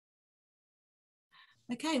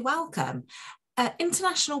Okay, welcome.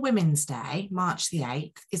 International Women's Day, March the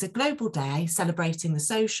 8th, is a global day celebrating the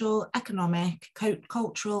social, economic,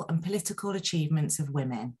 cultural and political achievements of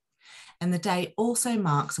women. And the day also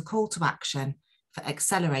marks a call to action for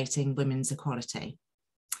accelerating women's equality.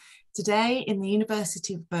 Today, in the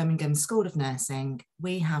University of Birmingham School of Nursing,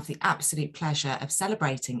 we have the absolute pleasure of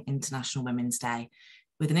celebrating International Women's Day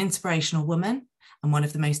with an inspirational woman and one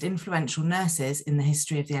of the most influential nurses in the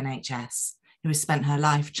history of the NHS, who has spent her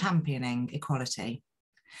life championing equality.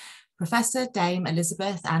 Professor Dame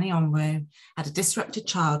Elizabeth Anionwu had a disrupted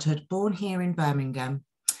childhood, born here in Birmingham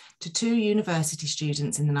to two university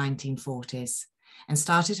students in the 1940s, and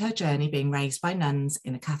started her journey being raised by nuns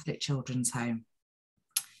in a Catholic children's home.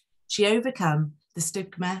 She overcome the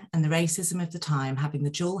stigma and the racism of the time, having the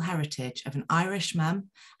dual heritage of an Irish mum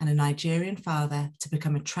and a Nigerian father, to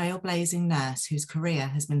become a trailblazing nurse whose career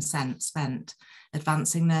has been spent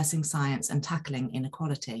advancing nursing science and tackling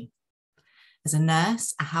inequality. As a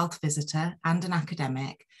nurse, a health visitor and an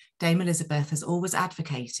academic, Dame Elizabeth has always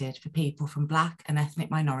advocated for people from Black and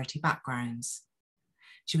ethnic minority backgrounds.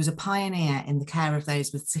 She was a pioneer in the care of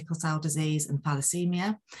those with sickle cell disease and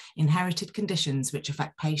thalassemia, inherited conditions which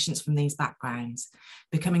affect patients from these backgrounds,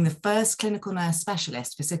 becoming the first clinical nurse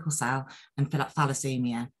specialist for sickle cell and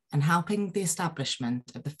thalassemia, and helping the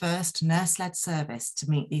establishment of the first nurse-led service to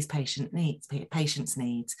meet these patients'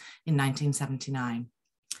 needs in 1979.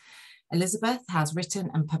 Elizabeth has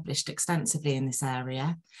written and published extensively in this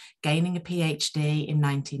area, gaining a PhD in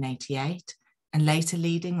 1988, and later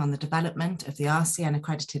leading on the development of the RCN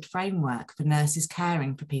accredited framework for nurses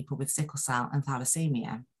caring for people with sickle cell and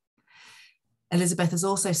thalassemia. Elizabeth has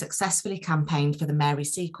also successfully campaigned for the Mary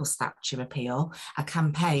Seacole statue appeal, a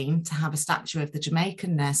campaign to have a statue of the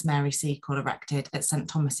Jamaican nurse Mary Seacole erected at St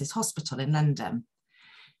Thomas's Hospital in London.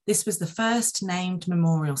 This was the first named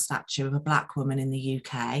memorial statue of a Black woman in the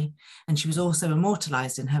UK, and she was also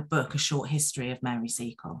immortalised in her book, A Short History of Mary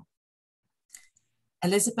Seacole.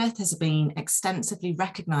 Elizabeth has been extensively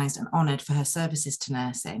recognised and honoured for her services to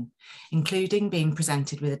nursing, including being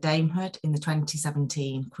presented with a damehood in the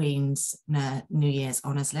 2017 Queen's New Year's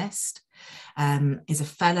Honours List, is a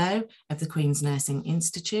Fellow of the Queen's Nursing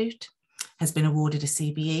Institute, has been awarded a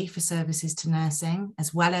CBE for services to nursing,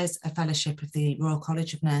 as well as a fellowship of the Royal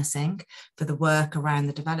College of Nursing for the work around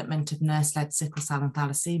the development of nurse-led sickle cell and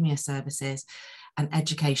thalassemia services and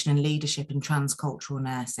education and leadership in transcultural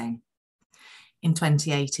nursing. In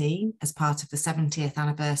 2018, as part of the 70th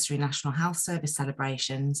anniversary National Health Service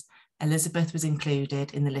celebrations, Elizabeth was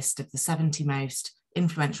included in the list of the 70 most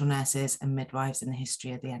influential nurses and midwives in the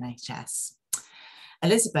history of the NHS.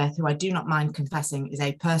 Elizabeth, who I do not mind confessing is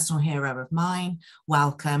a personal hero of mine,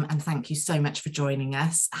 welcome and thank you so much for joining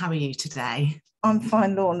us. How are you today? I'm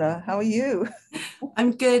fine, Lorna. How are you?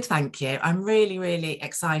 I'm good, thank you. I'm really, really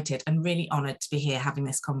excited and really honoured to be here having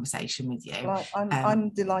this conversation with you. Well, I'm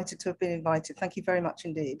delighted to have been invited. Thank you very much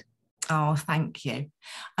indeed. Oh, thank you.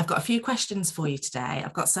 I've got a few questions for you today.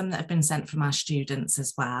 I've got some that have been sent from our students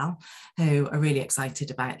as well, who are really excited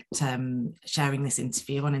about sharing this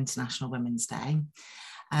interview on International Women's Day.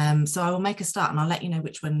 So I will make a start and I'll let you know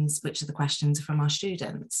which of the questions are from our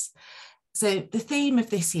students. So the theme of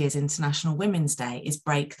this year's International Women's Day is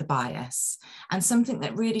Break the Bias. And something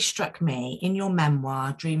that really struck me in your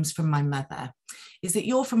memoir, Dreams from My Mother, is that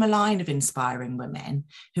you're from a line of inspiring women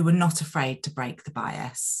who were not afraid to break the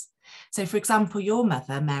bias. So for example, your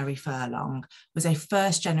mother, Mary Furlong, was a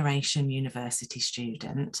first-generation university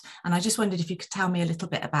student. And I just wondered if you could tell me a little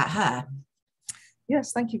bit about her.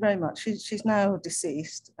 Yes, thank you very much. She's now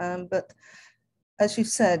deceased, but as you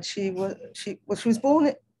said, she was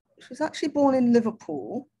actually born in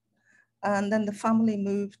Liverpool, and then the family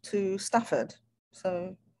moved to Stafford,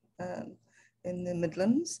 so in the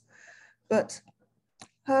Midlands. But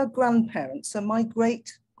her grandparents, so my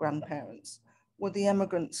great-grandparents, were the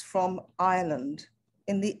immigrants from Ireland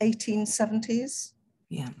in the 1870s,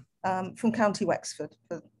 from County Wexford,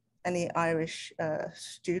 for any Irish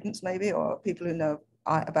students maybe, or people who know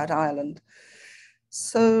about Ireland.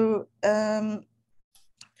 So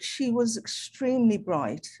she was extremely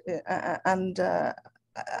bright, and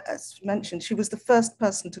as mentioned, she was the first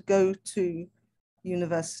person to go to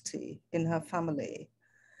university in her family,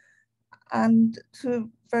 and to a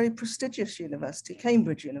very prestigious university,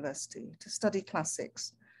 Cambridge University, to study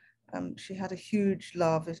classics. She had a huge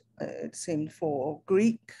love, it seemed, for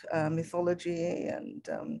Greek mythology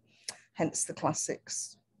and hence the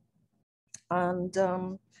classics. And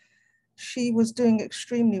she was doing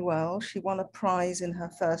extremely well. She won a prize in her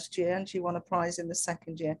first year and she won a prize in the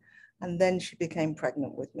second year. And then she became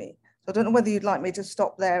pregnant with me. I don't know whether you'd like me to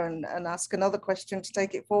stop there and ask another question to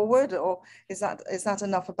take it forward, or is that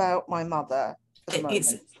enough about my mother for the moment?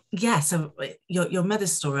 So your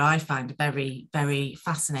mother's story I find a very, very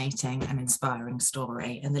fascinating and inspiring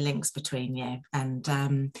story, and the links between you. And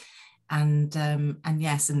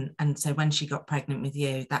yes, and so when she got pregnant with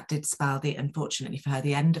you, that did spell, unfortunately for her,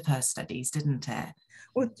 the end of her studies, didn't it?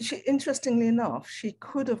 Well, interestingly enough, she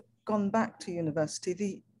could have gone back to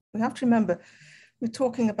university. We have to remember, we're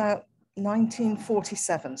talking about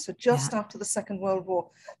 1947, so just after the Second World War.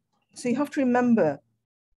 So you have to remember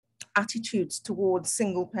attitudes towards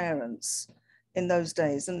single parents in those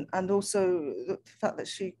days, and also the fact that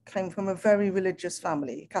she came from a very religious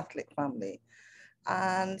family, Catholic family.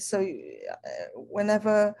 And so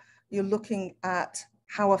whenever you're looking at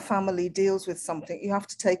how a family deals with something, you have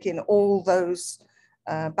to take in all those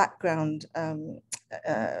background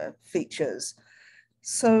features.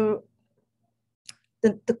 So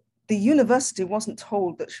the university wasn't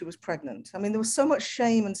told that she was pregnant. I mean, there was so much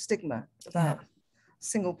shame and stigma about a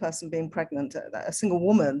single person being pregnant, a single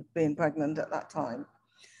woman being pregnant at that time.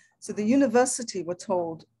 So the university were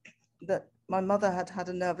told that my mother had had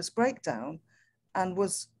a nervous breakdown and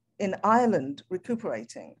was in Ireland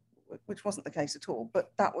recuperating, which wasn't the case at all,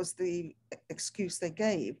 but that was the excuse they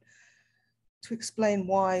gave to explain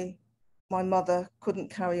why my mother couldn't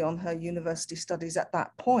carry on her university studies at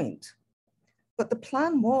that point. But the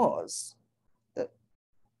plan was that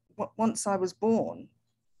once I was born,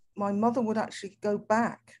 my mother would actually go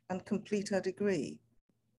back and complete her degree.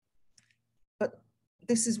 But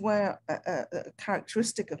this is where a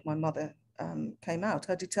characteristic of my mother came out,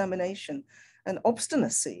 her determination and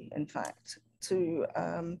obstinacy, in fact, to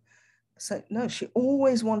say, no, she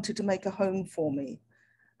always wanted to make a home for me.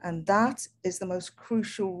 And that is the most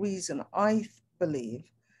crucial reason, I believe,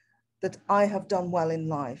 that I have done well in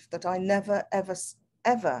life, that I never, ever,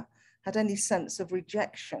 ever had any sense of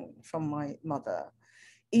rejection from my mother,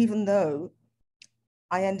 even though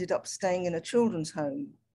I ended up staying in a children's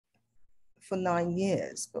home for 9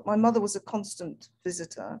 years. But my mother was a constant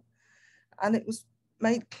visitor, and it was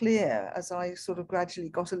made clear as I sort of gradually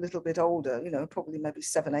got a little bit older, you know, probably maybe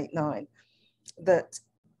 7, 8, 9, that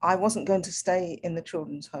I wasn't going to stay in the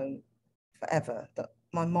children's home forever, that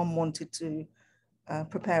my mom wanted to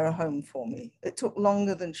prepare a home for me. It took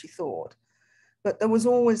longer than she thought, but there was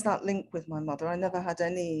always that link with my mother. I never had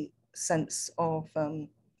any sense of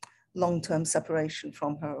long-term separation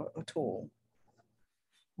from her at all.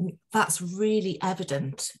 That's really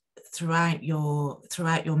evident throughout your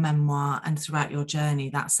memoir and throughout your journey,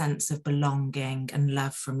 that sense of belonging and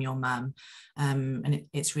love from your mum, and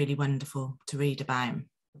it's really wonderful to read about.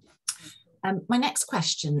 My next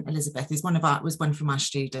question, Elizabeth, is one from our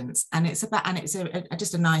students, and it's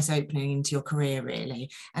just a nice opening into your career, really.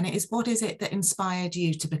 And it is, what is it that inspired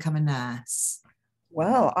you to become a nurse?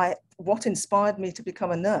 Well, what inspired me to become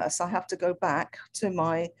a nurse, I have to go back to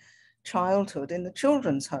my childhood in the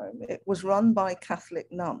children's home. It was run by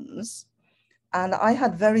Catholic nuns, and I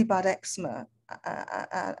had very bad eczema,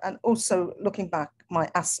 and also looking back, my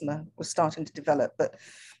asthma was starting to develop, but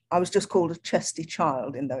I was just called a chesty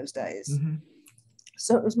child in those days. Mm-hmm.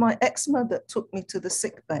 So it was my eczema that took me to the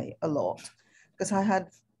sick bay a lot, because I had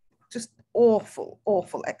just awful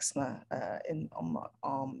eczema on my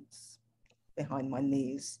arms, behind my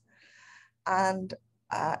knees. And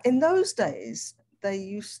in those days, they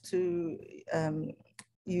used to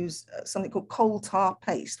use something called coal tar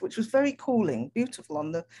paste, which was very cooling, beautiful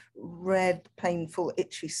on the red, painful,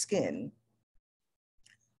 itchy skin.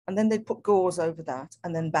 And then they'd put gauze over that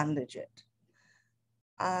and then bandage it.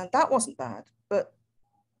 And that wasn't bad. But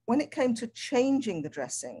when it came to changing the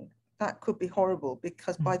dressing, that could be horrible,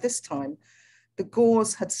 because by this time, the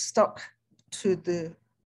gauze had stuck to the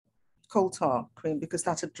coal tar cream because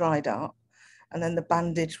that had dried up. And then the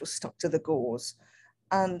bandage was stuck to the gauze.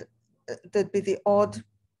 And there'd be the odd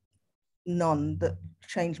nun that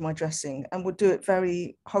changed my dressing and would do it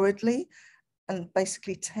very hurriedly and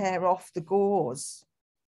basically tear off the gauze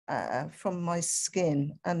from my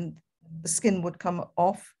skin, and the skin would come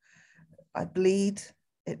off. I'd bleed,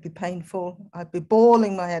 it'd be painful, I'd be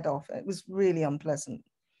bawling my head off. It was really unpleasant.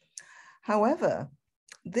 However,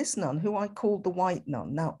 this nun, who I called the white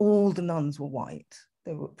nun, now all the nuns were white,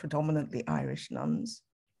 they were predominantly Irish nuns,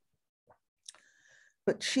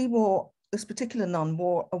 but this particular nun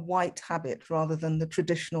wore a white habit rather than the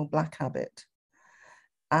traditional black habit.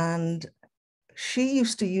 And she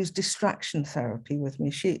used to use distraction therapy with me.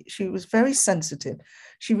 She was very sensitive.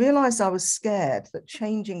 She realized I was scared that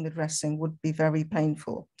changing the dressing would be very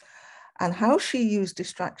painful. And how she used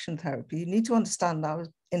distraction therapy, you need to understand that I was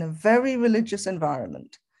in a very religious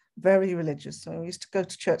environment, very religious. So we used to go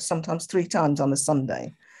to church sometimes 3 times on a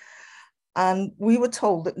Sunday. And we were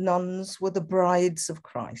told that nuns were the brides of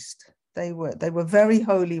Christ. They were very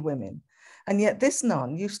holy women. And yet this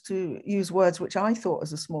nun used to use words which I thought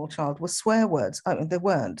as a small child were swear words. I mean, they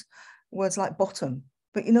weren't. Words like bottom.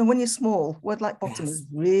 But, you know, when you're small, a word like bottom is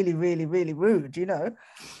really, really, really rude, you know.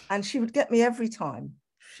 And she would get me every time.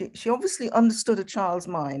 She obviously understood a child's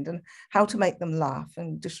mind and how to make them laugh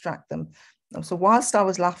and distract them. And so whilst I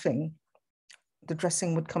was laughing, the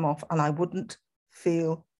dressing would come off and I wouldn't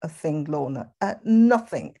feel a thing, Lorna,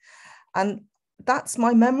 nothing. And that's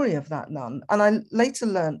my memory of that nun. And I later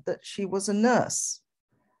learned that she was a nurse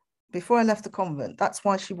before I left the convent. That's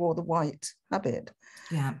why she wore the white habit.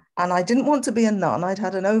 Yeah. And I didn't want to be a nun. I'd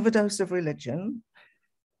had an overdose of religion,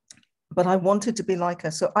 but I wanted to be like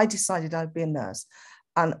her. So I decided I'd be a nurse.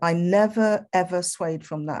 And I never, ever swayed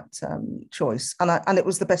from that choice. And it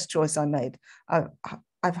was the best choice I made.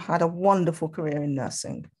 I've had a wonderful career in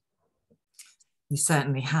nursing. You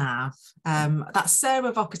certainly have. That's so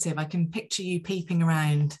evocative. I can picture you peeping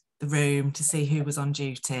around the room to see who was on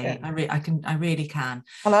duty. Yeah. I really can.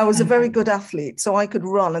 And I was a very good athlete, so I could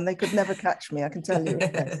run and they could never catch me, I can tell you.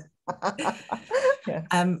 Yes. Yeah.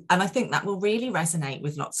 And I think that will really resonate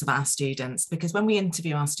with lots of our students, because when we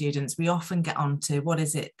interview our students, we often get on to what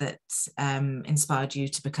is it that inspired you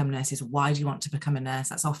to become nurses? Why do you want to become a nurse?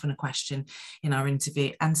 That's often a question in our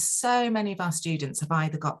interview. And so many of our students have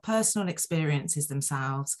either got personal experiences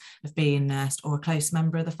themselves of being nursed or a close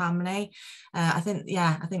member of the family. I think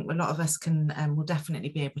a lot of us will definitely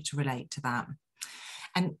be able to relate to that.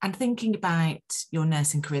 And thinking about your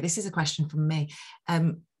nursing career, this is a question from me.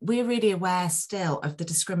 We're really aware still of the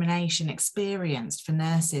discrimination experienced for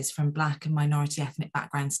nurses from Black and minority ethnic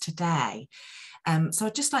backgrounds today. So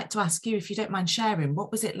I'd just like to ask you, if you don't mind sharing,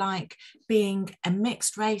 what was it like being a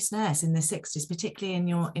mixed race nurse in the 60s, particularly in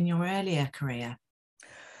your earlier career?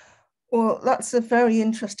 Well, that's a very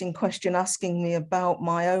interesting question, asking me about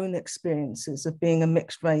my own experiences of being a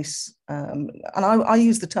mixed race. And I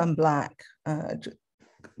use the term Black.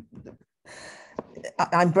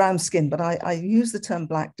 I'm brown skinned, but I use the term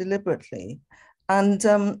Black deliberately. And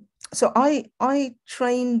so I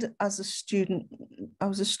trained as a student. I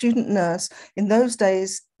was a student nurse. In those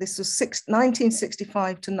days, this was 1965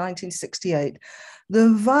 to 1968.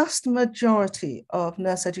 The vast majority of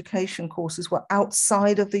nurse education courses were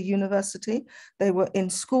outside of the university. They were in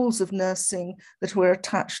schools of nursing that were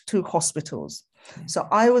attached to hospitals. So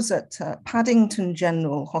I was at Paddington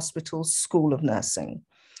General Hospital's School of Nursing.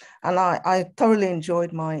 And I thoroughly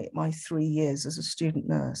enjoyed my 3 years as a student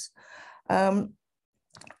nurse.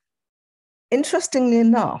 Interestingly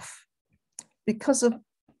enough, because of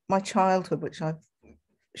my childhood, which I've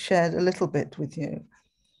shared a little bit with you,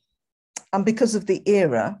 and because of the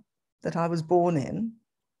era that I was born in,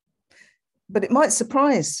 but it might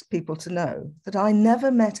surprise people to know that I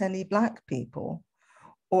never met any Black people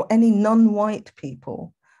or any non-white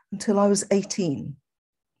people until I was 18.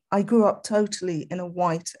 I grew up totally in a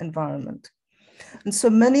white environment. And so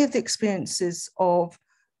many of the experiences of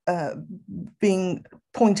being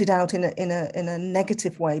pointed out in a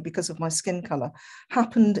negative way because of my skin color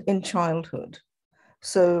happened in childhood.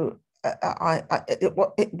 So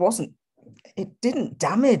it didn't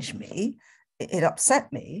damage me, it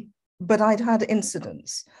upset me, but I'd had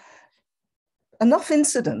incidents. Enough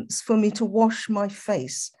incidents for me to wash my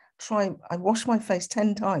face. I washed my face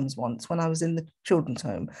 10 times once when I was in the children's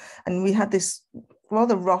home. And we had this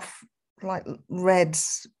rather rough, like red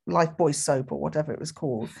Lifebuoy soap or whatever it was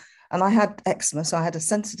called. And I had eczema, so I had a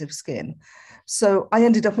sensitive skin. So I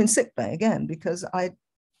ended up in sick bay again because I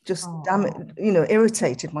just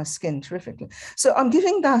irritated my skin terrifically. So I'm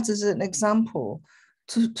giving that as an example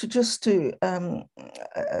to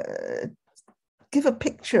give a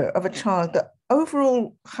picture of a child that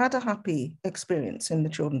overall had a happy experience in the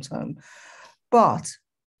children's home, but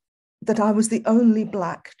that I was the only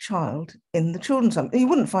Black child in the children's home. You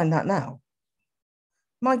wouldn't find that now.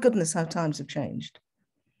 My goodness, how times have changed.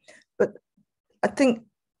 But I think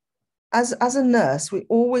as a nurse, we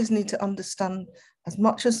always need to understand as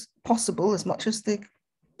much as possible, as much as the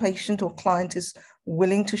patient or client is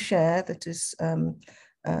willing to share that is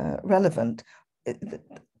relevant.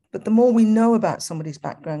 But the more we know about somebody's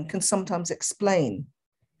background can sometimes explain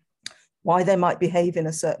why they might behave in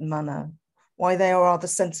a certain manner, why they are rather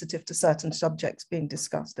sensitive to certain subjects being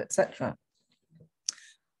discussed, etc.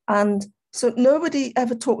 And so nobody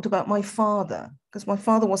ever talked about my father, because my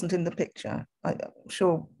father wasn't in the picture. I'm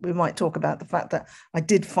sure we might talk about the fact that I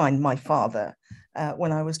did find my father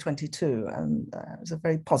when I was 22, and it was a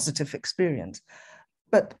very positive experience.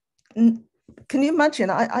 But can you imagine,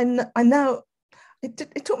 I now,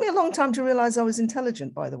 it took me a long time to realize I was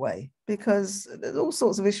intelligent, by the way, because there's all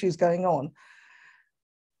sorts of issues going on.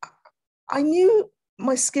 I knew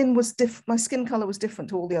my skin color was different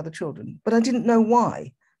to all the other children, but I didn't know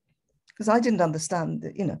why, because I didn't understand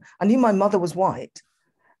that, I knew my mother was white,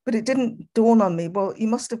 but it didn't dawn on me, well, you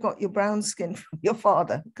must have got your brown skin from your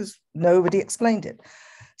father, because nobody explained it.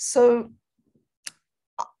 So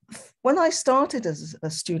when I started as a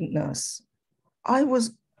student nurse, I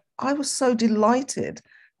was so delighted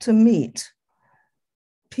to meet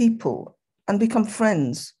people and become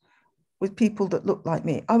friends with people that looked like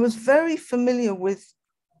me. I was very familiar with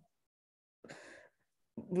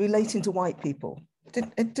relating to white people.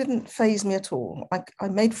 It didn't faze me at all. I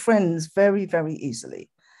made friends very, very easily.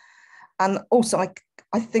 And also,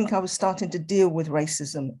 I think I was starting to deal with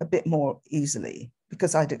racism a bit more easily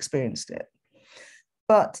because I'd experienced it.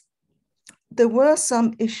 But there were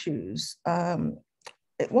some issues.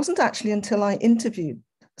 It wasn't actually until I interviewed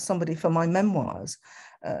somebody for my memoirs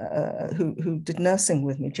who did nursing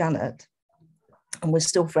with me, Janet, and we're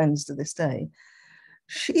still friends to this day.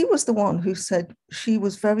 She was the one who said she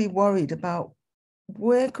was very worried about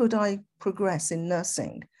where could I progress in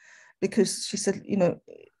nursing, because she said,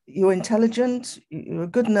 you're intelligent, you're a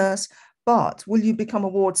good nurse, but will you become a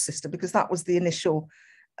ward sister? Because that was the initial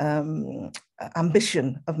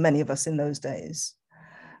ambition of many of us in those days.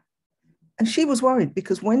 And she was worried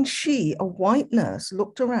because when she, a white nurse,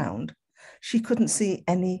 looked around, she couldn't see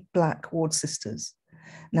any black ward sisters.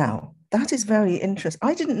 Now, that is very interesting.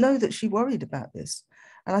 I didn't know that she worried about this.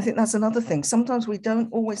 And I think that's another thing. Sometimes we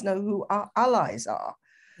don't always know who our allies are.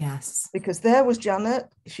 Yes. Because there was Janet.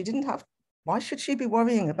 She didn't have, why should she be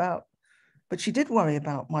worrying about, but she did worry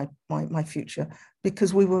about my future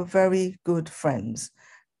because we were very good friends.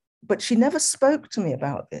 But she never spoke to me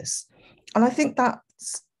about this. And I think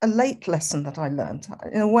that's a late lesson that I learned.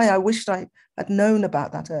 In a way, I wished I had known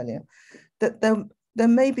about that earlier, that there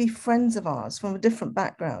may be friends of ours from a different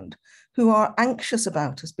background who are anxious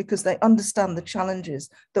about us because they understand the challenges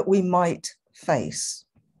that we might face.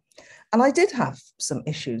 And I did have some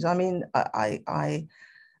issues. I mean,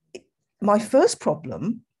 my first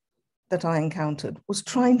problem that I encountered was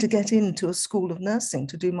trying to get into a school of nursing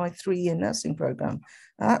to do my 3-year nursing program.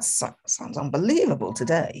 Now, that sounds unbelievable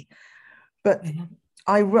today, but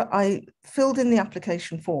I filled in the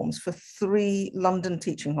application forms for 3 London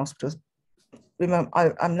teaching hospitals. Remember,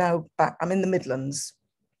 I'm now back, I'm in the Midlands,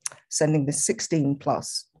 sending this 16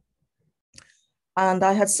 plus. And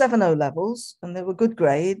I had 7 O-levels and they were good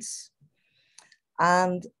grades.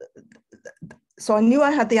 And so I knew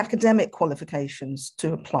I had the academic qualifications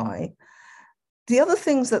to apply. The other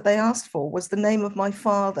things that they asked for was the name of my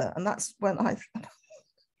father. And that's when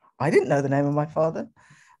I didn't know the name of my father.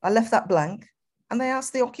 I left that blank. And they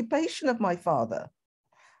asked the occupation of my father.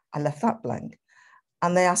 I left that blank.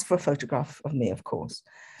 And they asked for a photograph of me, of course.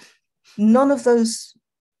 None of those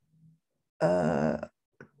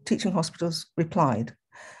teaching hospitals replied.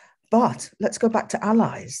 But let's go back to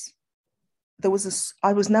allies.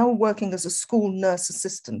 I was now working as a school nurse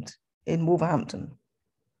assistant in Wolverhampton.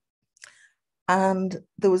 And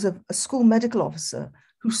there was a school medical officer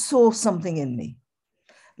who saw something in me.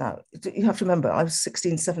 Now, you have to remember, I was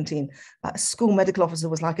 16, 17. A school medical officer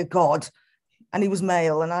was like a god, and he was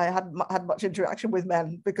male, and I had much interaction with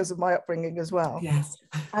men because of my upbringing as well. Yes.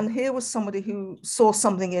 And here was somebody who saw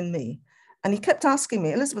something in me. And he kept asking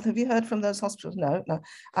me, Elizabeth, have you heard from those hospitals? No.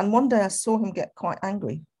 And one day I saw him get quite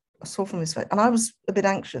angry. I saw from his face, and I was a bit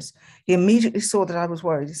anxious. He immediately saw that I was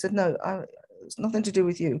worried. He said, no, it's nothing to do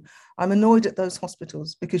with you. I'm annoyed at those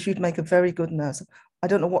hospitals because you'd make a very good nurse. I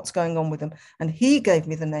don't know what's going on with them. And he gave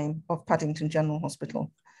me the name of Paddington General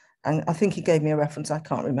Hospital. And I think he gave me a reference. I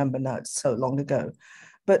can't remember now, it's so long ago.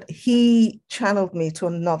 But he channeled me to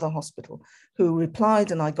another hospital who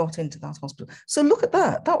replied, and I got into that hospital. So look at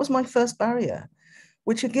that. That was my first barrier,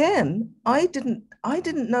 which again, I didn't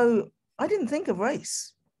think of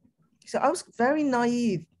race. So I was very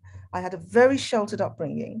naive. I had a very sheltered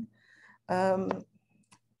upbringing.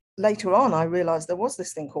 Later on, I realized there was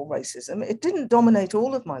this thing called racism. It didn't dominate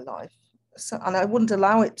all of my life, and I wouldn't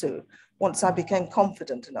allow it to once I became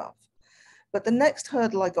confident enough. But the next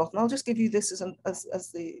hurdle I got, and I'll just give you this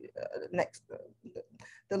as the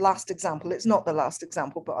last example. It's not the last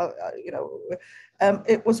example, but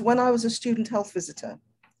it was when I was a student health visitor.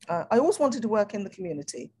 I always wanted to work in the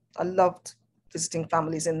community. I loved visiting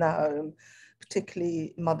families in their home,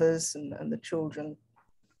 particularly mothers and the children.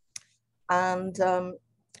 And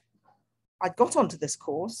I got onto this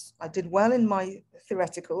course. I did well in my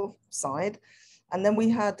theoretical side. And then we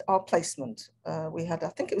had our placement. We had, I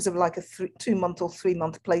think it was like a 2-month or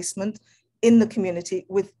 3-month placement in the community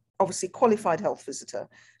with obviously qualified health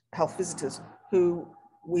visitors who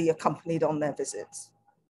we accompanied on their visits.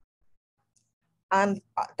 And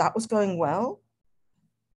that was going well.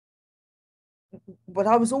 But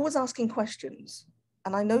I was always asking questions.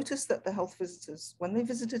 And I noticed that the health visitors, when they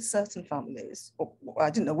visited certain families, or I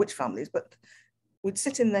didn't know which families, but we'd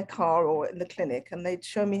sit in their car or in the clinic and they'd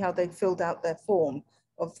show me how they filled out their form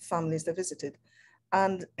of the families they visited.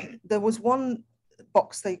 And there was one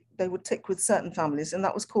box they would tick with certain families, and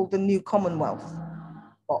that was called the New Commonwealth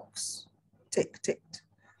box, ticked.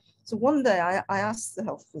 So one day I asked the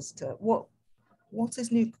health visitor, what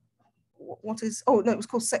is new? What is, oh no, it was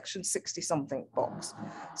called section 60 something box.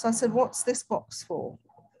 So I said, what's this box for?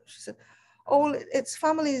 She said, oh, it's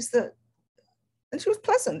families that, and she was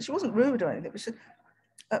pleasant, she wasn't rude or anything, but she,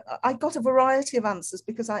 I got a variety of answers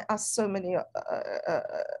because I asked so many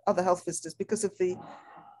other health visitors because of the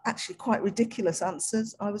actually quite ridiculous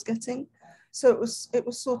answers I was getting. So it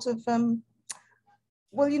was sort of,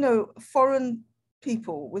 well, you know, foreign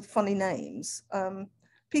people with funny names,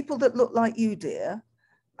 people that look like you, dear.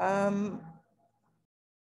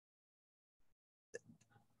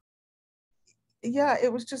 Yeah,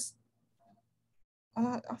 it was just,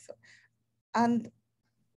 and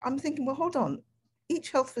I'm thinking, well, hold on. Each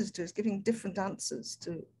health visitor is giving different answers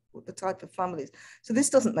to the type of families. So this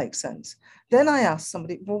doesn't make sense. Then I asked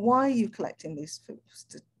somebody, well, why are you collecting these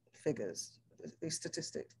figures, these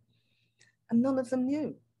statistics? And none of them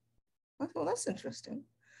knew. I thought, that's interesting.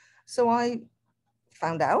 So I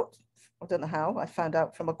found out, I don't know how, I found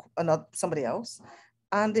out from somebody else.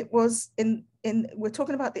 And it was we're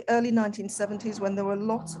talking about the early 1970s when there were a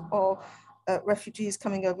lot of refugees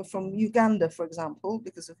coming over from Uganda, for example,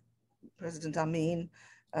 because of President Amin.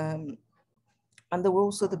 And there were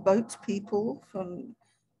also the boat people from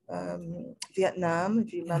Vietnam,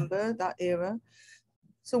 if you remember that era.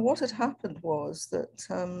 So what had happened was that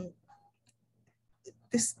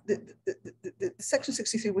the Section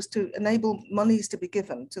 63 was to enable monies to be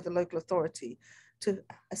given to the local authority to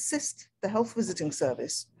assist the health visiting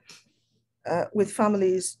service with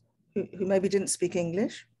families who maybe didn't speak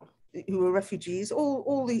English, who were refugees,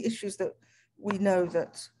 all the issues that we know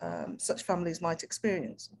that such families might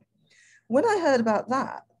experience. When I heard about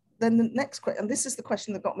that, then the next question, and this is the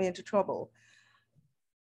question that got me into trouble,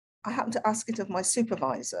 I happened to ask it of my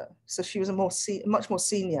supervisor. So she was a much more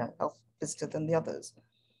senior health visitor than the others.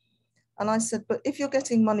 And I said, but if you're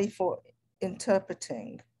getting money for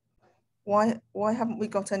interpreting, why haven't we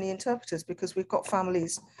got any interpreters? Because we've got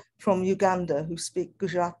families from Uganda who speak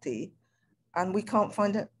Gujarati and we can't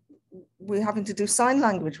find it. We're having to do sign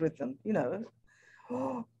language with them, you know.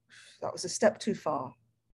 Oh, that was a step too far.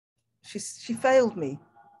 She failed me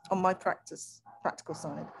on my practical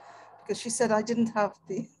side, because she said I didn't have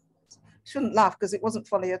the, shouldn't laugh because it wasn't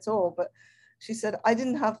funny at all, but she said I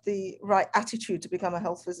didn't have the right attitude to become a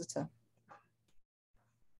health visitor.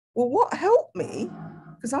 Well, what helped me,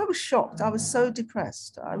 because I was shocked, I was so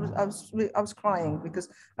depressed, I was crying because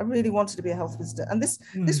I really wanted to be a health visitor, and this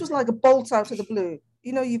was like a bolt out of the blue.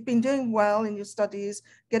 You know, you've been doing well in your studies,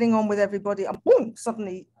 getting on with everybody, and boom,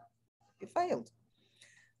 suddenly you failed.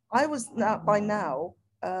 I was by now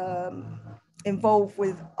involved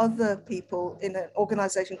with other people in an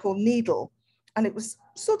organization called Needle, and it was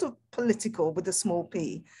sort of political with a small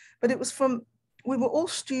p, but it was we were all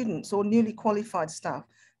students or newly qualified staff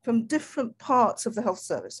from different parts of the health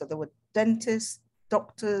service. So there were dentists,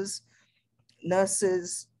 doctors,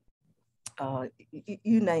 nurses,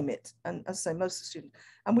 you name it. And as I say, most of the students.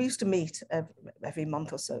 And we used to meet every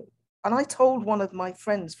month or so. And I told one of my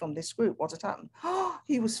friends from this group what had happened. Oh,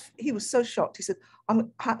 he was so shocked. He said, I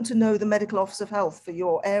happen to know the medical officer of health for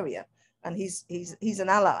your area, and he's an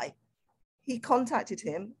ally. He contacted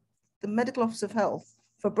him, the medical officer of health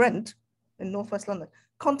for Brent in Northwest London,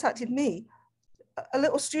 contacted me, a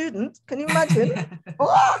little student, can you imagine?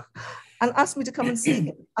 And asked me to come and see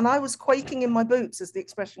him. And I was quaking in my boots, as the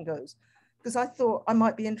expression goes, because I thought I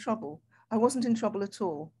might be in trouble. I wasn't in trouble at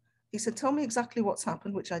all. He said, tell me exactly what's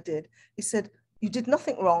happened, which I did. He said, you did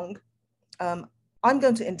nothing wrong. I'm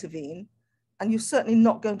going to intervene, and you're certainly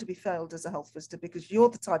not going to be failed as a health visitor because you're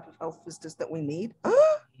the type of health visitors that we need.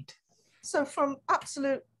 So from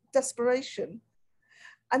absolute desperation,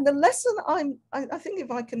 and the lesson I think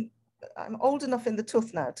if I can, I'm old enough in the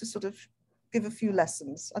tooth now to sort of give a few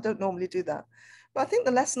lessons. I don't normally do that. But I think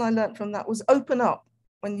the lesson I learned from that was open up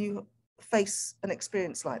when you face an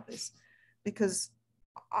experience like this, because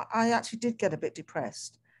I actually did get a bit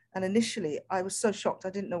depressed. And initially I was so shocked, I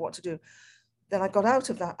didn't know what to do. Then I got out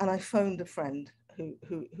of that and I phoned a friend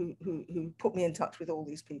who put me in touch with all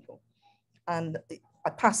these people. And I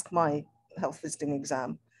passed my health visiting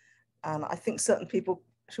exam. And I think certain people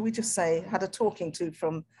shall we just say, had a talking to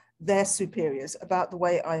from their superiors about the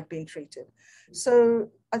way I've been treated. So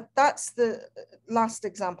that's the last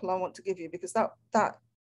example I want to give you, because that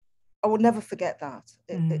I will never forget that.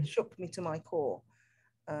 It shook me to my core.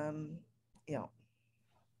 Yeah.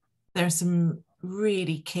 There are some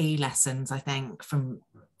really key lessons, I think, from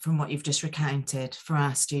what you've just recounted for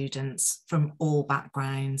our students from all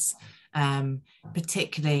backgrounds,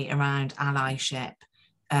 particularly around allyship.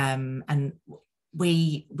 And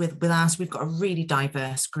with us, we've got a really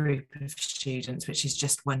diverse group of students, which is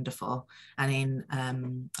just wonderful. And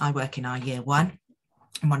I work in our year one.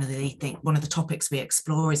 And one of the topics we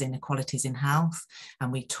explore is inequalities in health,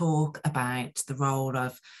 and we talk about the role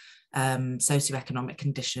of socioeconomic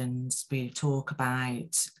conditions. We talk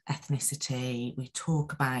about ethnicity. We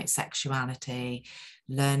talk about sexuality,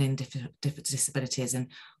 learning disabilities,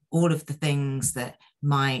 and all of the things that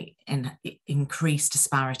might increase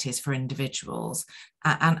disparities for individuals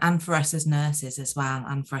and for us as nurses as well,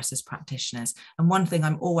 and for us as practitioners. And one thing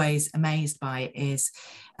I'm always amazed by is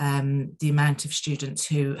the amount of students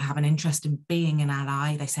who have an interest in being an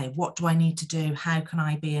ally. They say, what do I need to do? How can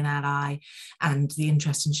I be an ally? And the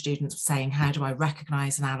interest in students saying, how do I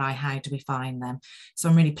recognise an ally? How do we find them? So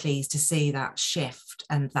I'm really pleased to see that shift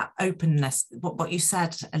and that openness. What you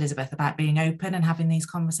said, Elizabeth, about being open and having these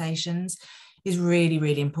conversations is really,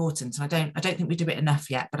 really important. And I don't think we do it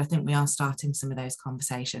enough yet, but I think we are starting some of those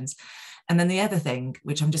conversations. And then the other thing,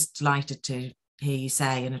 which I'm just delighted to hear you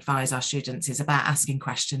say and advise our students, is about asking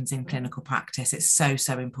questions in clinical practice. It's so,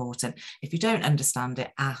 so important. If you don't understand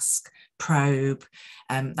it, ask, probe.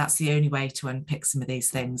 That's the only way to unpick some of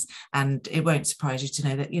these things. And it won't surprise you to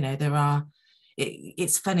know that, you know, there are,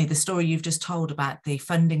 it's funny, the story you've just told about the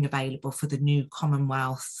funding available for the new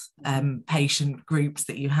Commonwealth patient groups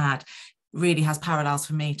that you had really has parallels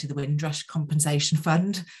for me to the Windrush Compensation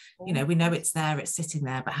Fund. You know, we know it's there, it's sitting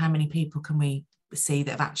there, but how many people can we see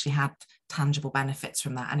that have actually had tangible benefits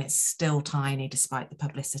from that? And it's still tiny despite the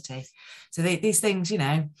publicity. So these things, you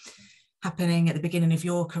know, happening at the beginning of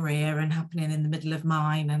your career and happening in the middle of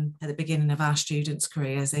mine and at the beginning of our students'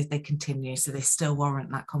 careers, they continue. So they still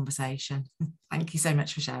warrant that conversation. Thank you so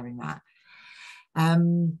much for sharing that.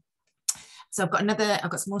 So I've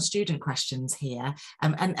got some more student questions here.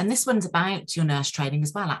 And this one's about your nurse training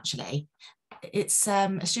as well, actually. It's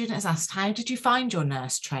a student has asked, how did you find your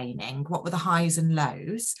nurse training? What were the highs and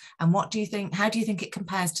lows? And how do you think it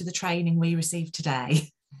compares to the training we received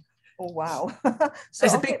today? Oh, wow. So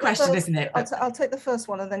it's a big question, isn't it? I'll take the first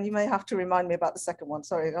one, and then you may have to remind me about the second one.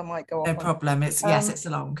 Sorry, I might go off. No problem. It's a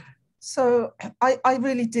long. So I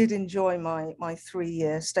really did enjoy my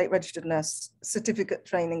 3-year state registered nurse certificate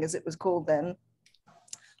training, as it was called then.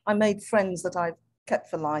 I made friends that I've kept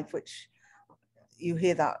for life, which you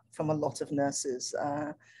hear that from a lot of nurses.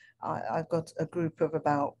 I've got a group of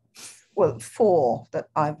about, 4 that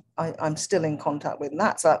I'm still in contact with, and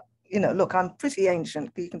that's you know, look, I'm pretty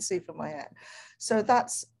ancient, you can see from my hair. So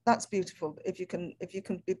that's beautiful if you can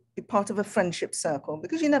be part of a friendship circle,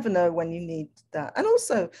 because you never know when you need that. And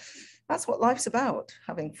also, that's what life's about,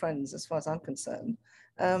 having friends, as far as I'm concerned.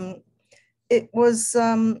 It was,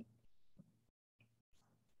 I've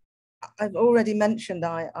already mentioned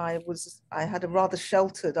I had a rather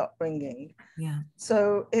sheltered upbringing. Yeah.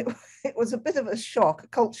 So it was a bit of a shock, a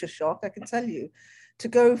culture shock, I can tell you, to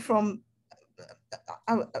go from,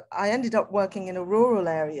 I ended up working in a rural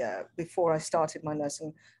area before I started my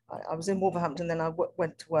nursing. I was in Wolverhampton, then I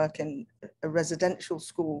went to work in a residential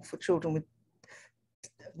school for children with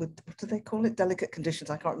what do they call it? Delicate conditions,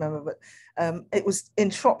 I can't remember, but it was in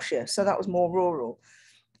Shropshire, so that was more rural.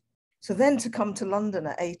 So then to come to London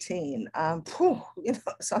at 18, you know,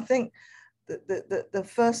 so I think the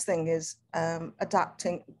first thing is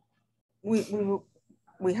adapting.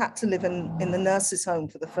 We had to live in the nurses' home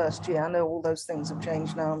for the first year. I know all those things have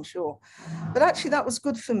changed now, I'm sure. But actually that was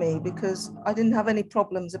good for me, because I didn't have any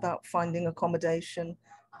problems about finding accommodation.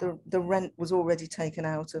 The rent was already taken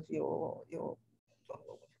out of your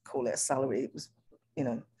call it a salary. It was, you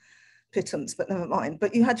know, pittance, but never mind.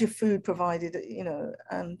 But you had your food provided, you know,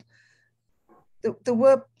 and there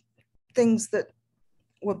were things that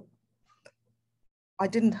I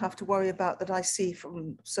didn't have to worry about that I see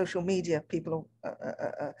from social media. People,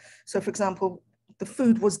 so for example, the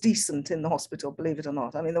food was decent in the hospital, believe it or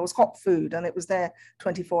not. I mean, there was hot food and it was there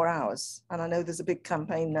 24 hours. And I know there's a big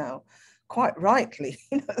campaign now, quite rightly,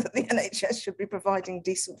 you know, that the NHS should be providing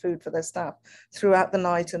decent food for their staff throughout the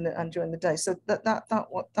night and during the day. So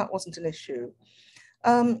that wasn't an issue.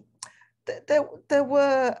 There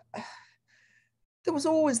was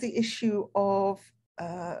always the issue of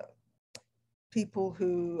people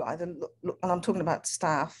who either look, and I'm talking about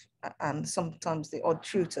staff and sometimes the odd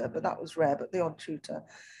tutor, but that was rare, but the odd tutor,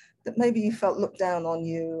 that maybe you felt looked down on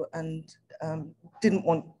you and didn't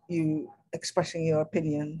want you expressing your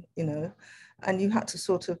opinion, you know, and you had to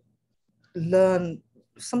sort of learn,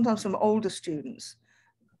 sometimes from older students,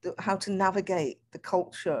 how to navigate the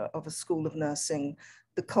culture of a school of nursing,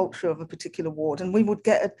 the culture of a particular ward. And we would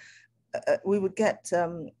get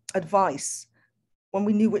advice when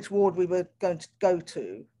we knew which ward we were going to go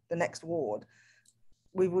to, the next ward.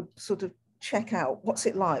 We would sort of check out what's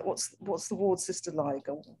it like, what's the ward sister like,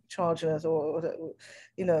 or charge nurse, or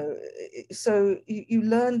you know. So you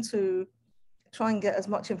learn to try and get as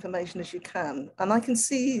much information as you can. And I can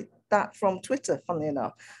see that from Twitter, funnily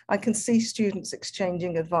enough. I can see students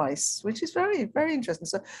exchanging advice, which is very, very interesting.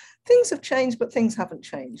 So things have changed, but things haven't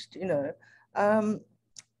changed, you know.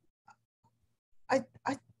 I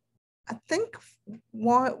think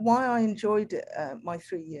why I enjoyed it, my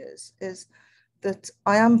 3 years, is that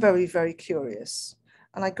I am very, very curious.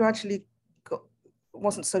 And I gradually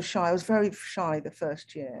wasn't so shy. I was very shy the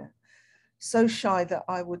first year. So shy that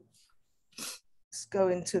I would go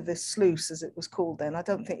into this sluice, as it was called then. I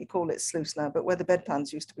don't think you call it sluice now, but where the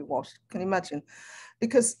bedpans used to be washed. Can you imagine?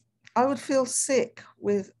 Because I would feel sick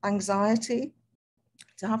with anxiety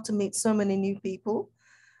to have to meet so many new people.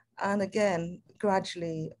 And again,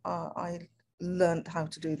 gradually, I learned how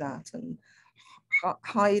to do that and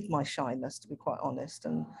hide my shyness, to be quite honest,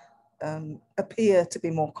 and appear to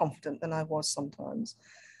be more confident than I was sometimes.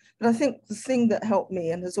 But I think the thing that helped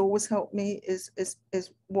me and has always helped me is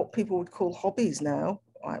what people would call hobbies now.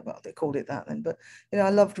 Well, they called it that then, but you know,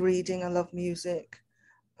 I loved reading, I loved music.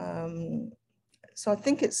 So I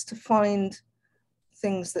think it's to find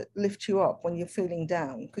things that lift you up when you're feeling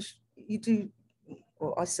down, because you do,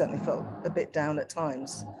 well, I certainly felt a bit down at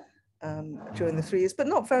times during the 3 years, but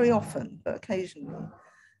not very often, but occasionally.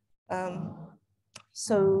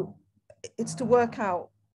 So it's to work out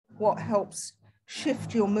what helps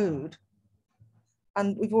shift your mood.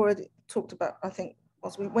 And we've already talked about, I think,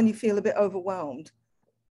 when you feel a bit overwhelmed,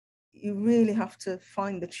 you really have to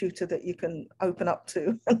find the tutor that you can open up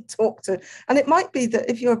to and talk to. And it might be that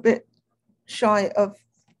if you're a bit shy of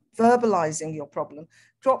verbalizing your problem,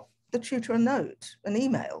 drop the tutor a note, an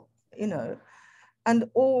email, you know. And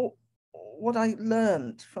all what I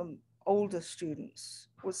learned from older students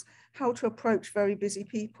was how to approach very busy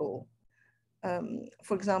people.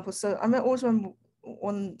 For example, so I always remember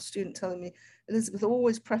one student telling me, Elizabeth,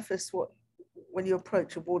 always preface when you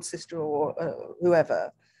approach a ward sister or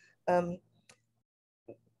whoever,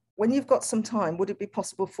 when you've got some time, would it be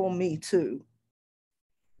possible for me too?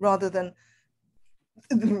 Rather than,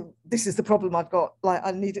 this is the problem I've got, like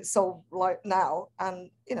I need it solved right now,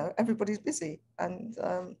 and you know, everybody's busy. And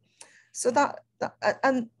so that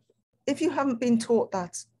and if you haven't been taught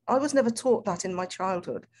that, I was never taught that in my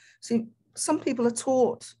childhood. So some people are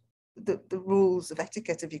taught the rules of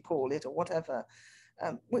etiquette, if you call it, or whatever,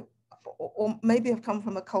 or maybe have come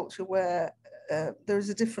from a culture where there is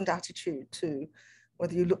a different attitude to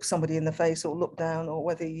whether you look somebody in the face or look down, or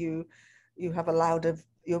whether you have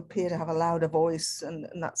you appear to have a louder voice, and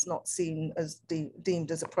that's not seen as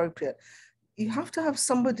deemed as appropriate. You have to have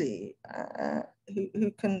somebody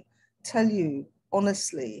who can tell you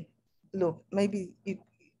honestly, look, maybe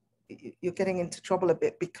you're getting into trouble a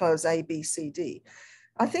bit because A, B, C, D.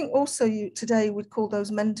 I think also today we'd call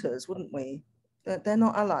those mentors, wouldn't we? They're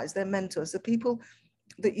not allies, they're mentors. The people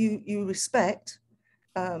that you respect.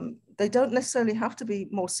 They don't necessarily have to be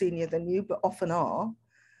more senior than you, but often are.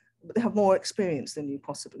 But they have more experience than you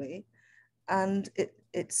possibly. And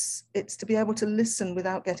it's to be able to listen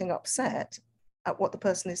without getting upset at what the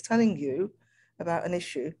person is telling you about an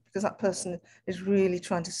issue, because that person is really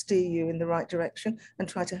trying to steer you in the right direction and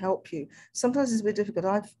try to help you. Sometimes it's a bit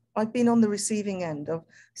difficult. I've been on the receiving end of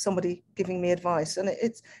somebody giving me advice, and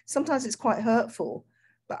sometimes it's quite hurtful,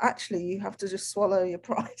 but actually you have to just swallow your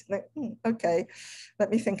pride and think, okay, let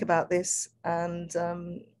me think about this, and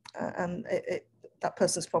that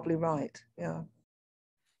person's probably right. Yeah.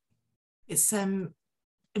 It's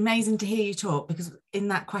amazing to hear you talk, because in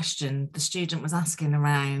that question, the student was asking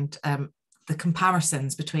around the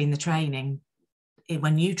comparisons between the training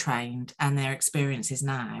when you trained and their experiences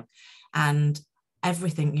now. And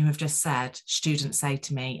everything you have just said, students say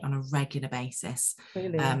to me on a regular basis.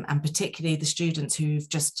 Really? And particularly the students who've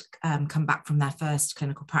just come back from their first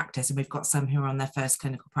clinical practice, and we've got some who are on their first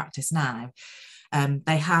clinical practice now.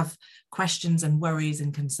 They have questions and worries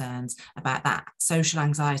and concerns about that social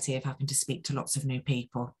anxiety of having to speak to lots of new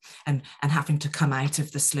people and having to come out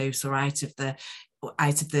of the sluice or out of the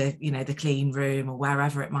out of the, you know, the clean room or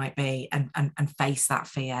wherever it might be, and face that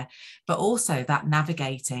fear. But also that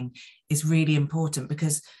navigating is really important,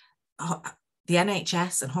 because the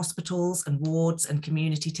NHS and hospitals and wards and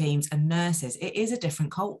community teams and nurses, it is a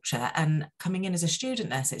different culture. And coming in as a student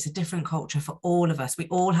nurse, it's a different culture for all of us. We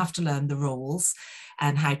all have to learn the rules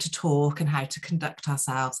and how to talk and how to conduct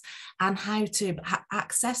ourselves and how to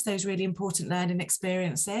access those really important learning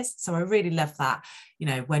experiences. So I really love that, you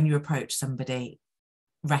know, when you approach somebody,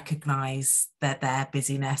 recognize their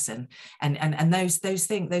busyness and those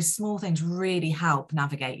things, those small things really help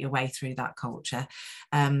navigate your way through that culture,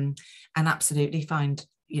 and absolutely find,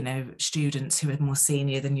 you know, students who are more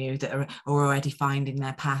senior than you that are already finding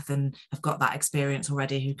their path and have got that experience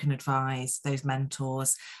already, who can advise, those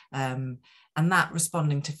mentors, and that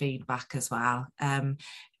responding to feedback as well.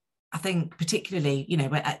 I think particularly, you know,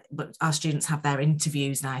 our students have their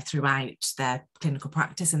interviews now throughout their clinical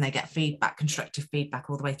practice, and they get feedback, constructive feedback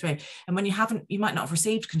all the way through. And when you might not have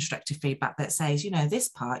received constructive feedback that says, you know, this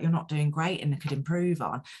part you're not doing great and could improve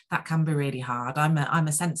on, that can be really hard. I'm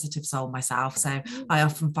a sensitive soul myself, so I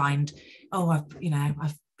often find,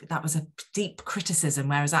 that was a deep criticism,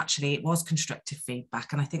 whereas actually it was constructive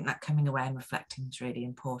feedback. And I think that coming away and reflecting is really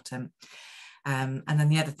important. And then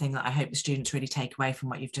the other thing that I hope the students really take away from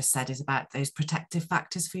what you've just said is about those protective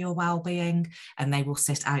factors for your well-being, and they will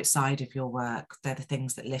sit outside of your work. They're the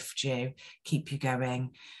things that lift you, keep you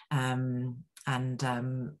going,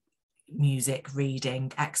 music,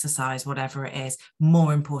 reading, exercise, whatever it is,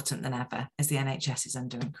 more important than ever as the NHS is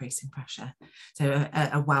under increasing pressure. So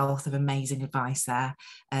a wealth of amazing advice there.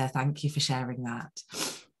 Thank you for sharing that.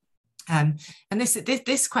 And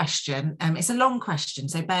this question, it's a long question,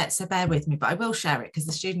 so bear with me, but I will share it because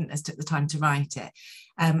the student has took the time to write it,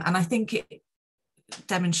 and I think it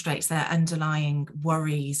demonstrates their underlying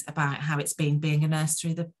worries about how it's been being a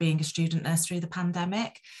student nurse through the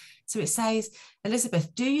pandemic. So it says,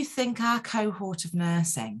 Elizabeth, do you think our cohort of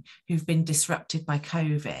nursing who've been disrupted by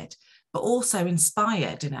COVID, but also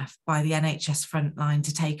inspired enough by the NHS frontline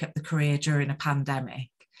to take up the career during a pandemic,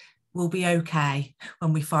 will be okay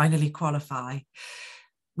when we finally qualify?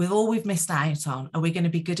 With all we've missed out on, are we going to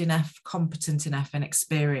be good enough, competent enough and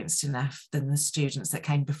experienced enough than the students that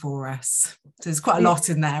came before us? So there's quite a lot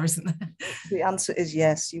in there, isn't there? The answer is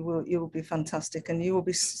yes, you will be fantastic, and you will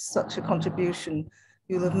be such a contribution.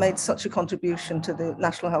 You'll have made such a contribution to the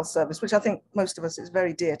National Health Service, which I think most of us is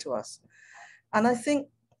very dear to us. And I think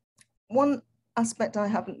one aspect I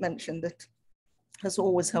haven't mentioned that has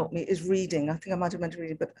always helped me is reading. I think I might have mentioned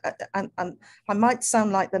reading, but and I might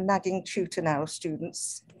sound like the nagging tutor now,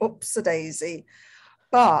 students, oops-a-daisy,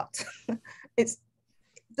 but it's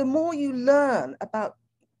the more you learn about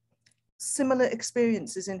similar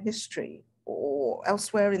experiences in history or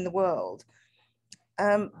elsewhere in the world,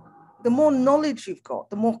 the more knowledge you've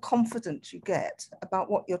got, the more confidence you get about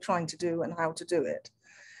what you're trying to do and how to do it.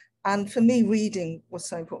 And for me, reading was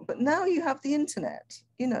so important. But now you have the internet,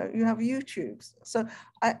 you know, you have YouTube. So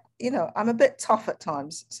I'm a bit tough at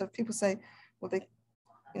times. So people say, well,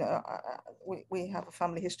 we have a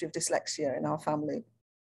family history of dyslexia in our family.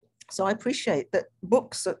 So I appreciate that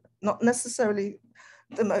books are not necessarily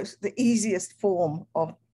the easiest form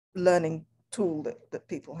of learning tool that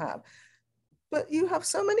people have. But you have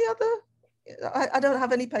so many other, I don't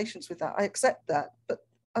have any patience with that. I accept that. But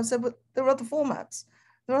I said, but there are other formats.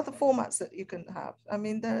 There are other formats that you can have. I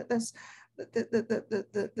mean, there's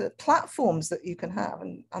the platforms that you can have,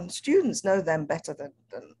 and students know them better than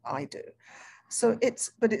I do. So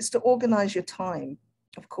it's to organize your time,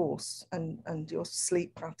 of course, and your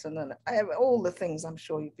sleep pattern and all the things I'm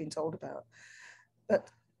sure you've been told about. But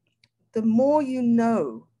the more you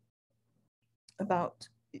know about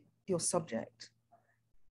your subject,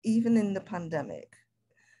 even in the pandemic,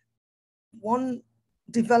 one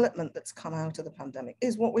development that's come out of the pandemic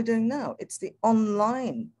is what we're doing now. It's the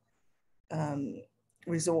online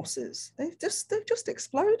resources. They've just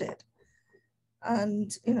exploded,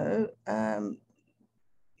 and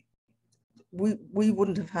we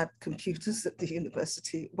wouldn't have had computers at the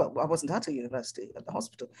university. Well, I wasn't at a university, at the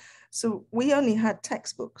hospital, so we only had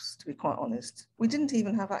textbooks, to be quite honest. We didn't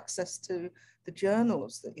even have access to the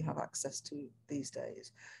journals that you have access to these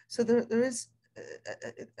days. So there is,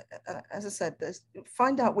 as I said,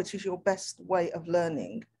 find out which is your best way of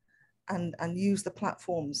learning, and use the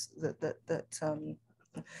platforms that.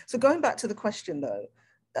 So going back to the question though,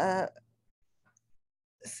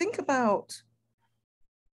 think about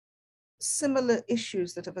similar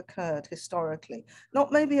issues that have occurred historically,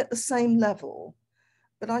 not maybe at the same level,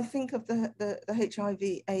 but I think of the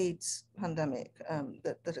HIV/AIDS pandemic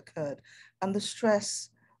that occurred, and the stress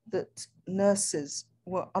that nurses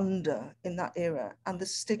were under in that era, and the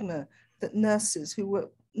stigma that nurses who were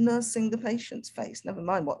nursing the patients faced, never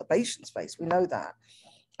mind what the patients faced, we know that.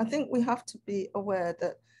 I think we have to be aware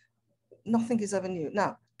that nothing is ever new.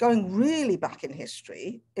 Now, going really back in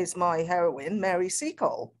history is my heroine, Mary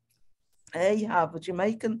Seacole. There you have a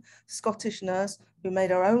Jamaican Scottish nurse who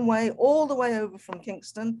made her own way all the way over from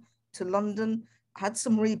Kingston to London, had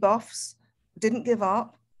some rebuffs, didn't give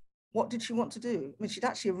up. What did she want to do? I mean, she'd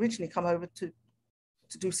actually originally come over to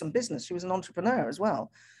do some business. She was an entrepreneur as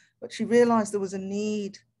well, but she realized there was a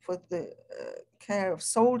need for the care of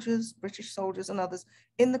soldiers, British soldiers and others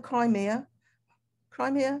in the Crimea.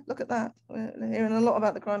 Crimea, look at that. We're hearing a lot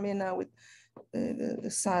about the Crimea now with the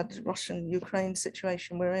sad Russian-Ukraine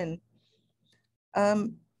situation we're in.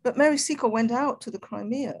 But Mary Seacole went out to the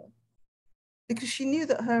Crimea because she knew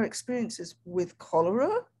that her experiences with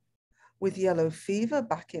cholera, with yellow fever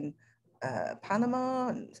back in Panama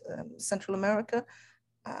and Central America,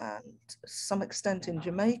 and some extent in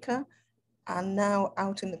Jamaica, and now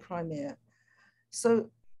out in the Crimea.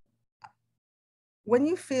 So when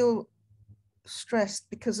you feel stressed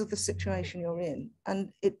because of the situation you're in,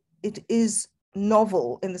 and it is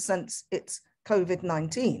novel in the sense it's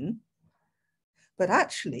COVID-19, but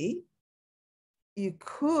actually you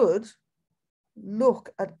could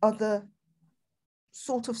look at other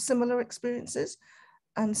sort of similar experiences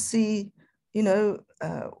and see, you know,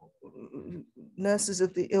 nurses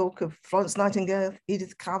of the ilk of Florence Nightingale,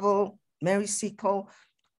 Edith Cavell, Mary Seacole.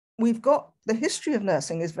 We've got the history of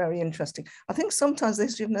nursing is very interesting. I think sometimes the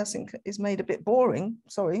history of nursing is made a bit boring.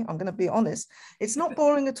 Sorry, I'm going to be honest. It's not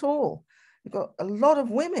boring at all. We've got a lot of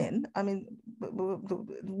women. I mean,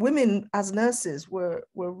 women as nurses were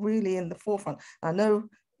really in the forefront. I know,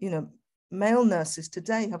 you know, male nurses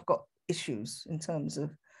today have got issues in terms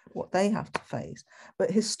of what they have to face.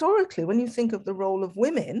 But historically, when you think of the role of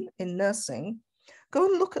women in nursing, go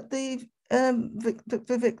and look at the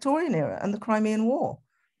Victorian era and the Crimean War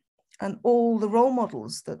and all the role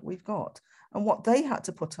models that we've got and what they had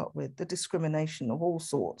to put up with, the discrimination of all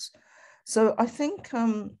sorts. So I think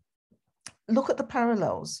look at the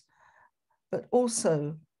parallels, but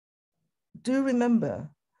also do remember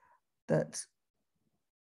that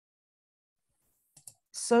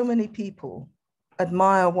so many people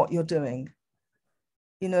admire what you're doing.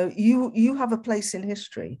 You know, you have a place in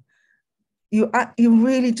history. You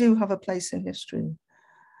really do have a place in history.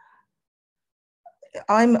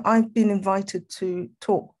 I've been invited to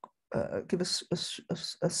talk, give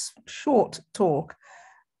a short talk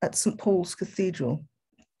at St. Paul's Cathedral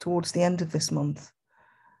towards the end of this month,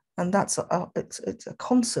 and that's it's a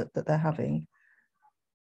concert that they're having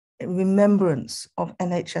in remembrance of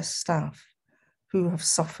NHS staff who have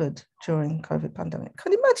suffered during COVID pandemic.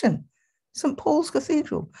 Can you imagine? St. Paul's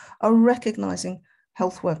Cathedral are recognizing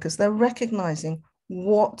health workers. They're recognizing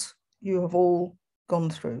what you have all gone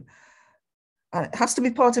through. And it has to be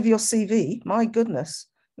part of your CV. My goodness,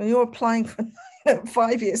 when you're applying for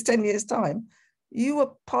 5 years, 10 years time, you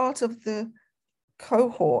were part of the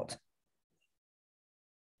cohort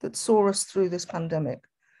that saw us through this pandemic.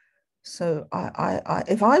 So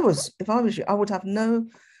if I was you, I would have no,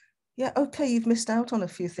 yeah, okay, you've missed out on a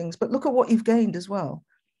few things, but look at what you've gained as well.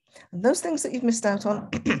 And those things that you've missed out on,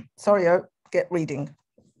 sorry, get reading.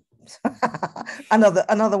 and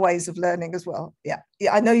other ways of learning as well. Yeah,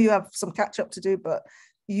 I know you have some catch up to do, but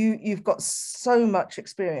you've got so much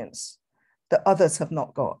experience that others have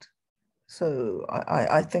not got. So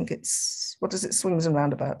I think it's, what is it, swings and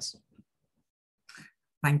roundabouts.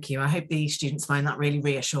 Thank you. I hope the students find that really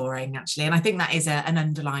reassuring, actually. And I think that is an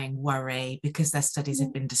underlying worry because their studies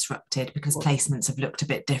have been disrupted, because placements have looked a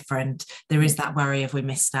bit different. There is that worry of we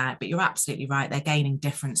missed out, but you're absolutely right. They're gaining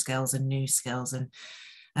different skills and new skills, and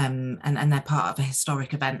they're part of a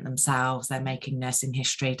historic event themselves. They're making nursing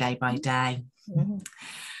history day by day. Mm-hmm.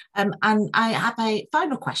 And I have a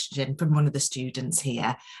final question from one of the students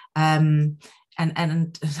here. And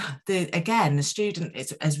again, the student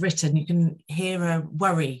has written, you can hear a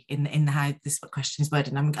worry in how this question is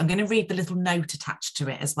worded. I'm going to read the little note attached to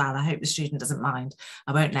it as well. I hope the student doesn't mind.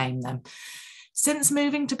 I won't name them. Since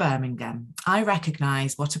moving to Birmingham, I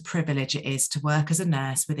recognise what a privilege it is to work as a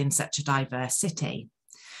nurse within such a diverse city.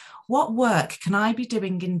 What work can I be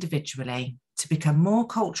doing individually to become more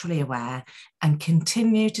culturally aware and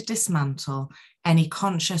continue to dismantle any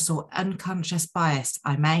conscious or unconscious bias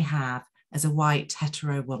I may have as a white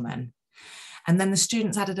hetero woman? And then the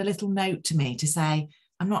students added a little note to me to say,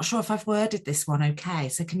 I'm not sure if I've worded this one okay,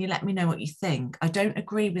 so can you let me know what you think? I don't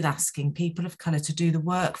agree with asking people of colour to do the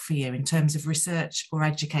work for you in terms of research or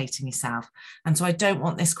educating yourself. And so I don't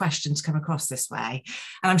want this question to come across this way.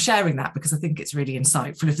 And I'm sharing that because I think it's really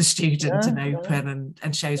insightful of the student and open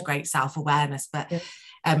and shows great self-awareness. But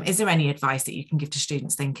is there any advice that you can give to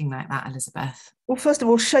students thinking like that, Elizabeth? Well, first of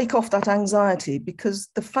all, shake off that anxiety, because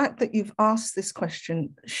the fact that you've asked this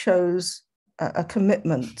question shows a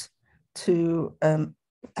commitment to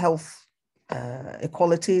health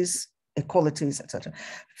equalities, etc.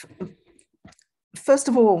 First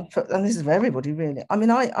of all, and this is for everybody really, I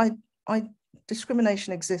mean, I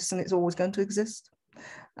discrimination exists and it's always going to exist.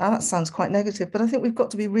 That sounds quite negative, but I think we've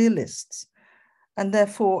got to be realists. And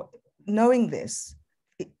therefore, knowing this,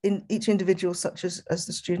 in each individual, such as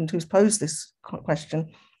the student who's posed this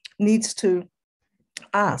question, needs to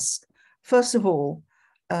ask, first of all,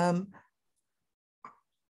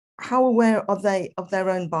 how aware are they of their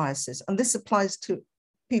own biases? And this applies to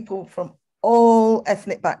people from all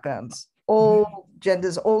ethnic backgrounds, all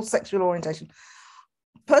genders, all sexual orientation.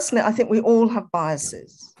 Personally, I think we all have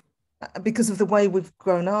biases because of the way we've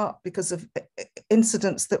grown up, because of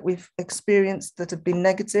incidents that we've experienced that have been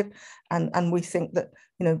negative. And we think that,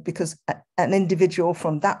 you know, because an individual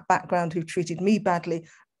from that background who treated me badly,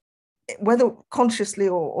 whether consciously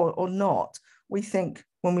or not, we think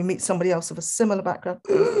when we meet somebody else of a similar background,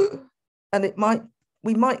 and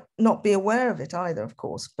we might not be aware of it either, of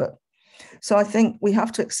course. But so I think we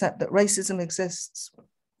have to accept that racism exists.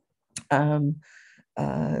 There's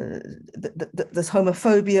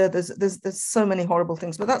homophobia. There's so many horrible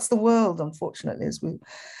things, but that's the world, unfortunately.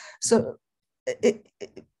 So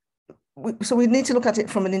we need to look at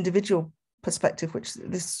it from an individual perspective, which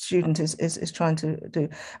this student is trying to do.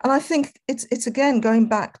 And I think it's again going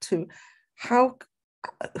back to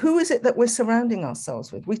who is it that we're surrounding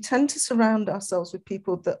ourselves with? We tend to surround ourselves with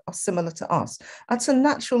people that are similar to us. That's a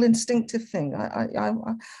natural, instinctive thing. I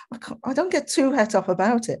don't get too het up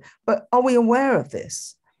about it, but are we aware of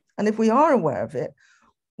this? And if we are aware of it,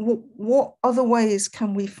 what other ways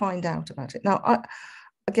can we find out about it? Now,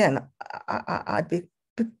 I'd be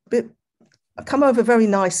I come over very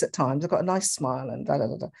nice at times. I've got a nice smile and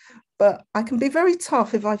but I can be very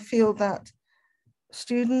tough if I feel that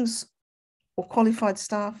students or qualified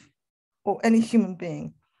staff or any human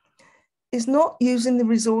being is not using the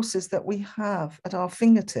resources that we have at our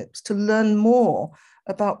fingertips to learn more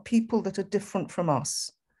about people that are different from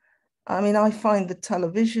us. I mean, I find the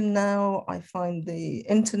television now, I find the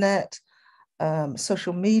internet,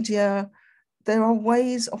 social media, there are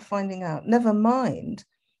ways of finding out. Never mind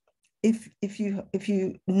if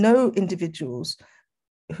you know individuals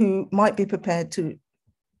who might be prepared to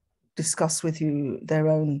discuss with you their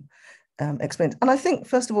own experience. And I think,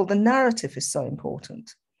 first of all, the narrative is so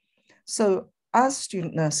important. So as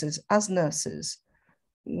student nurses, as nurses,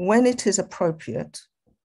 when it is appropriate,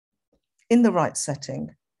 in the right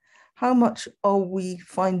setting, how much are we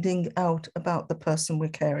finding out about the person we're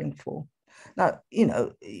caring for? Now, you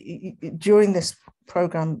know, during this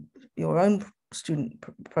program, your own student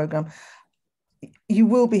program, you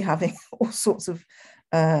will be having all sorts of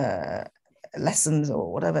lessons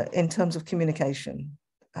or whatever in terms of communication,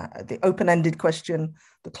 the open-ended question,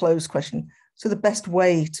 the closed question. So the best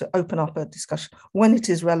way to open up a discussion when it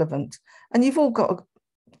is relevant. And you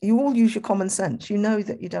all use your common sense. You know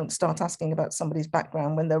that you don't start asking about somebody's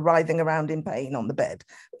background when they're writhing around in pain on the bed.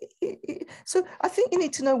 So I think you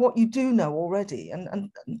need to know what you do know already and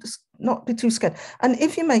just not be too scared. And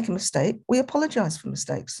if you make a mistake, we apologize for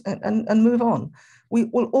mistakes and move on. We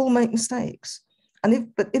will all make mistakes. And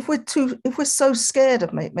if we're so scared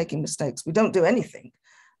of making mistakes, we don't do anything,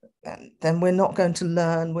 then we're not going to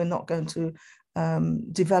learn, we're not going to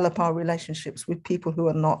develop our relationships with people who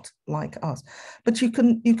are not like us. But you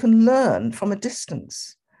can learn from a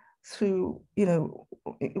distance through, you know.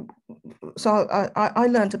 So I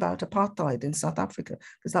learned about apartheid in South Africa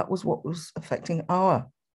because that was what was affecting our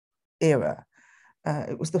era.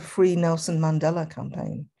 It was the Free Nelson Mandela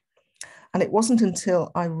campaign. And it wasn't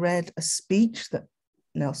until I read a speech that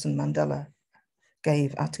Nelson Mandela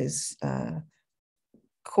gave at his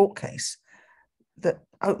court case that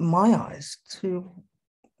opened my eyes to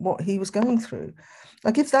what he was going through.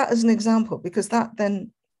 I give that as an example because that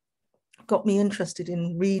then got me interested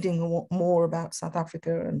in reading more about South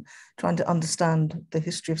Africa and trying to understand the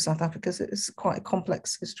history of South Africa. It's quite a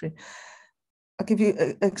complex history. I'll give you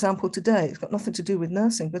an example today. It's got nothing to do with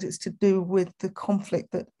nursing, but it's to do with the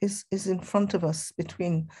conflict that is in front of us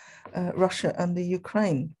between Russia and the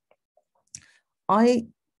Ukraine. I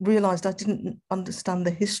realized I didn't understand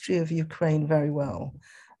the history of Ukraine very well.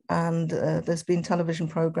 And there's been television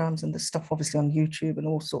programs and there's stuff obviously on YouTube and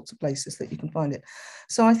all sorts of places that you can find it.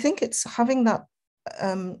 So I think it's having that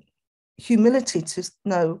humility to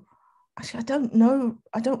know, actually, I don't know,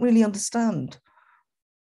 I don't really understand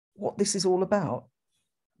what this is all about,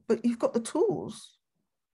 but you've got the tools,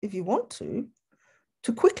 if you want to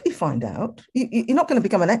quickly find out. You're not going to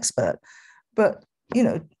become an expert, but, you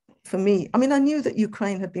know, for me, I mean, I knew that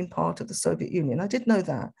Ukraine had been part of the Soviet Union. I did know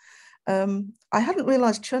that. I hadn't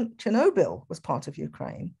realized Chernobyl was part of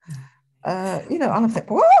Ukraine. You know, and I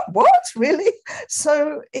think, what, really?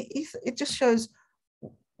 So it just shows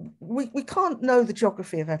we can't know the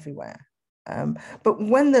geography of everywhere. But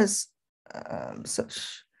when there's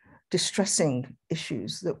such distressing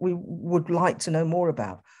issues that we would like to know more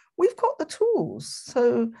about, we've got the tools.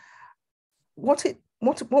 So what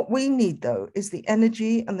we need, though, is the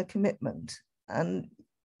energy and the commitment. And,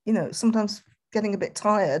 you know, sometimes getting a bit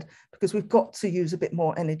tired because we've got to use a bit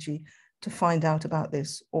more energy to find out about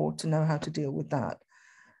this or to know how to deal with that.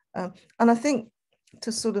 And I think,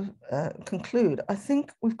 to sort of conclude, I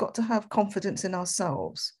think we've got to have confidence in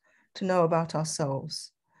ourselves, to know about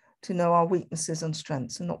ourselves, to know our weaknesses and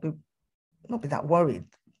strengths, and not be that worried,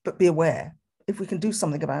 but be aware. If we can do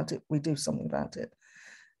something about it, we do something about it.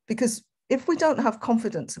 Because if we don't have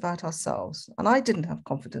confidence about ourselves, and I didn't have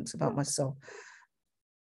confidence about myself,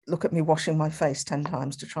 look at me washing my face 10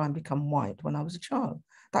 times to try and become white when I was a child.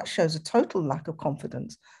 That shows a total lack of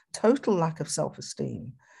confidence, total lack of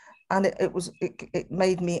self-esteem. And it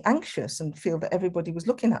made me anxious and feel that everybody was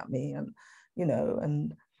looking at me, and, you know,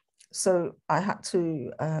 and so I had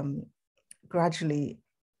to gradually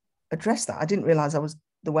address that. I didn't realize I was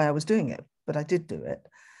the way I was doing it, but I did do it.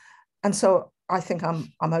 And so I think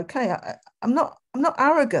I'm okay. I'm not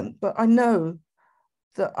arrogant, but I know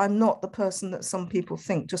that I'm not the person that some people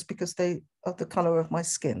think just because they are the color of my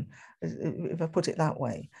skin, if I put it that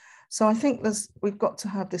way. So I think we've got to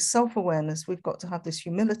have this self-awareness, we've got to have this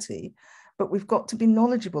humility, but we've got to be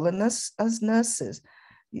knowledgeable. And as nurses,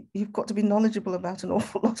 you've got to be knowledgeable about an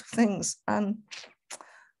awful lot of things. And,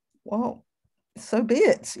 well, so be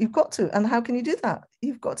it. You've got to. And how can you do that?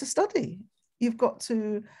 You've got to study. You've got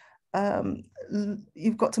to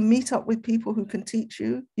meet up with people who can teach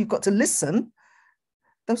you. You've got to listen.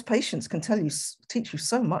 Those patients can teach you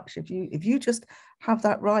so much. If you just have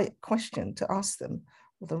that right question to ask them,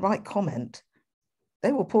 or the right comment,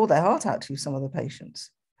 they will pour their heart out to you, some of the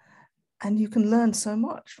patients. And you can learn so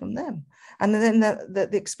much from them. And then the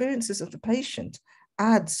experiences of the patient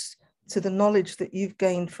adds to the knowledge that you've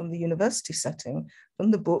gained from the university setting,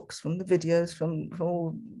 from the books, from the videos, from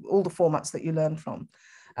all the formats that you learn from.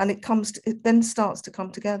 And it then starts to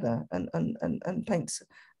come together and paints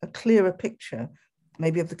a clearer picture,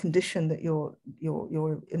 maybe of the condition that you're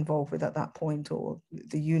involved with at that point, or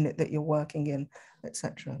the unit that you're working in,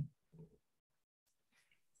 etc.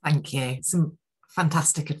 Thank you. Some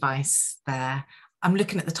fantastic advice there. I'm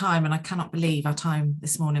looking at the time and I cannot believe our time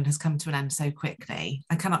this morning has come to an end so quickly.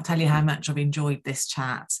 I cannot tell you how much I've enjoyed this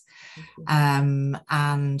chat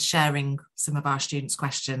and sharing some of our students'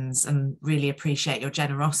 questions, and really appreciate your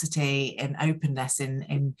generosity and openness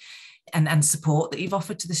and support that you've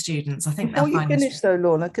offered to the students. I think before you finish though,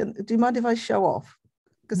 Lorna, do you mind if I show off?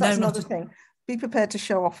 Because that's another thing. Be prepared to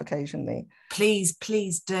show off occasionally. Please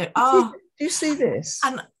do. Do you see this?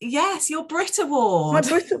 And yes, your Brit Award.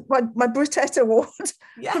 My Brit Award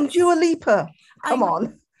from Dua Lipa. Come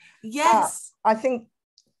on. Yes. I think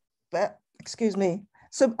that, excuse me.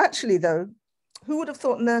 So actually though, who would have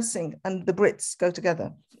thought nursing and the Brits go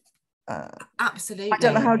together? Absolutely. I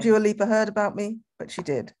don't know how Dua Lipa heard about me, but she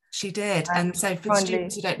did. She did. And so for the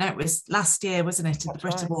students who don't know, it was last year, wasn't it, at the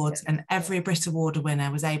Brit Awards, and every Brit Award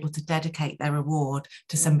winner was able to dedicate their award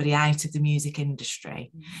to somebody out of the music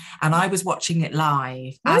industry. And I was watching it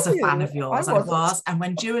live as a fan of yours. I was. And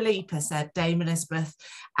when Dua Lipa said Dame Elizabeth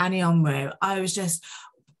Anionwu, I was just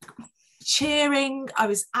cheering. I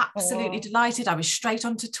was absolutely delighted. I was straight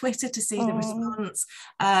onto Twitter to see the response.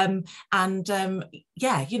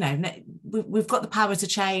 Yeah, you know, we've got the power to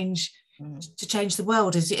change the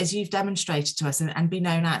world, as you've demonstrated to us, and be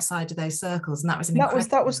known outside of those circles. And that was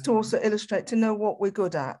that was to also illustrate, to know what we're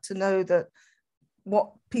good at, to know that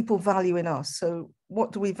what people value in us. So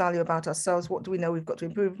what do we value about ourselves? What do we know we've got to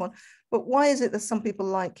improve on? But why is it that some people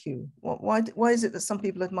like you? Why is it that some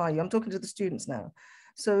people admire you? I'm talking to the students now.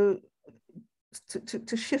 So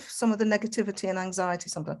to shift some of the negativity and anxiety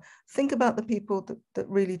sometimes, think about the people that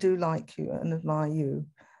really do like you and admire you.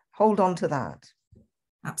 Hold on to that.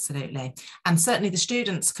 Absolutely. And certainly the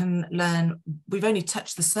students can learn. We've only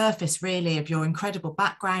touched the surface really of your incredible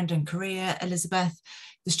background and career, Elizabeth.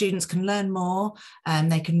 The students can learn more,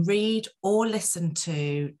 and they can read or listen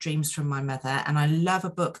to Dreams from My Mother. And I love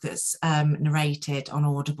a book that's narrated on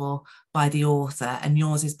Audible by the author, and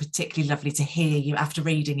yours is particularly lovely to hear you after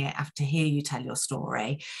reading it, after hear you tell your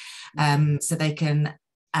story. So they can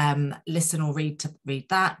listen or read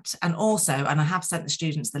that. And also, and I have sent the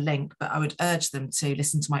students the link, but I would urge them to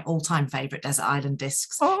listen to my all-time favourite Desert Island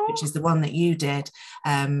Discs, which is the one that you did,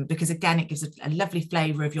 because again, it gives a lovely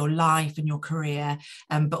flavour of your life and your career,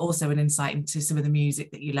 but also an insight into some of the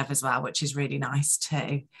music that you love as well, which is really nice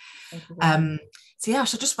too. So yeah, I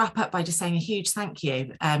shall just wrap up by just saying a huge thank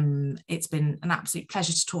you. It's been an absolute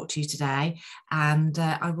pleasure to talk to you today, and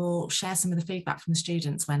I will share some of the feedback from the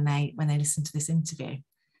students when they listen to this interview.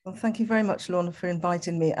 Well, thank you very much, Lorna, for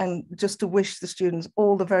inviting me, and just to wish the students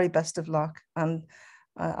all the very best of luck. And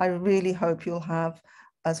I really hope you'll have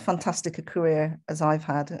as fantastic a career as I've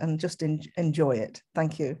had, and just enjoy it.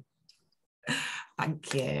 Thank you.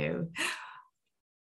 Thank you.